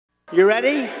You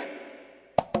ready?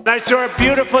 I saw a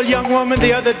beautiful young woman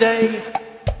the other day.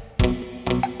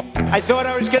 I thought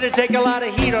I was going to take a lot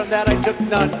of heat on that. I took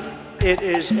none. It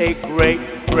is a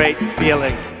great, great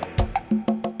feeling.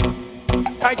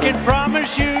 I can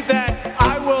promise you that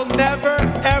I will never,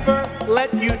 ever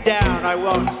let you down. I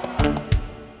won't.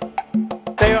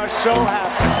 They are so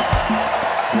happy.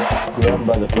 Grab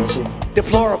by the pussy.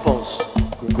 Deplorables.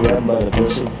 Grab by the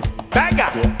pussy.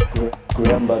 MAGA.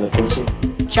 Grab by the pussy.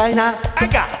 China.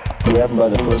 MAGA. Grab by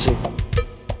the pussy.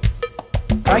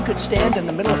 I could stand in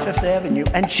the middle of Fifth Avenue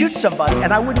and shoot somebody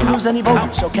and I wouldn't lose any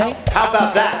votes, okay? How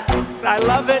about that? I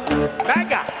love it.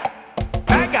 MAGA.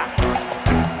 MAGA.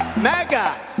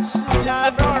 MAGA.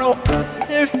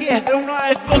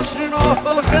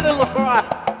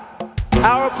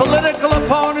 Our political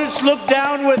opponents look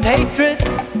down with hatred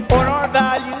on our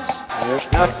values.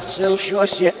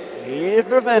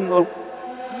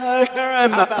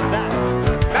 How about that?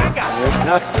 MAGA.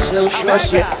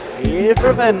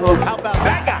 How about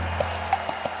MAGA?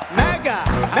 MAGA.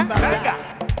 MAGA.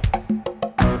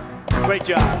 Great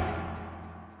job.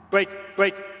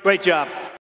 Great job.